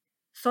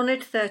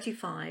Sonnet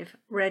 35,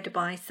 read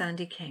by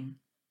Sandy King.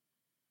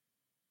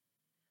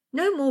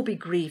 No more be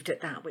grieved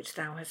at that which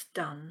thou hast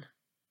done.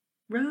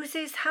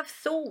 Roses have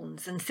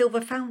thorns and silver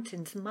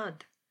fountains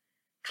mud.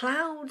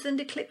 Clouds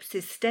and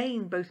eclipses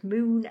stain both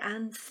moon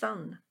and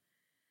sun,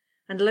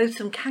 and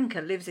loathsome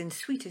canker lives in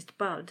sweetest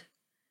bud.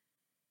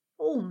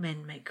 All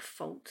men make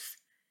faults,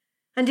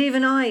 and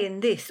even I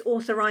in this,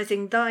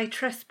 authorizing thy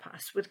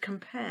trespass, would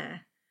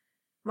compare,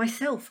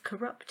 myself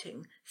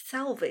corrupting,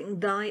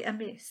 salving thy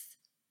amiss,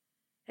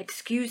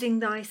 excusing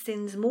thy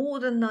sins more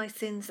than thy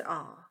sins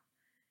are.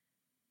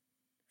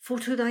 For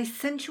to thy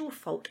sensual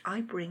fault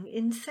I bring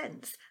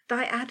incense,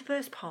 thy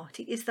adverse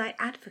party is thy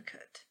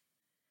advocate,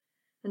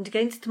 and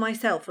against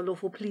myself a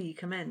lawful plea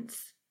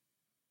commence.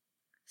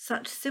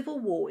 Such civil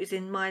war is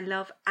in my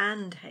love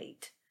and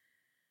hate,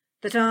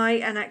 that I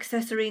an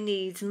accessory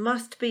needs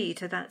must be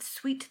to that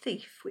sweet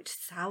thief which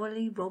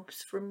sourly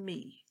robs from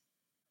me.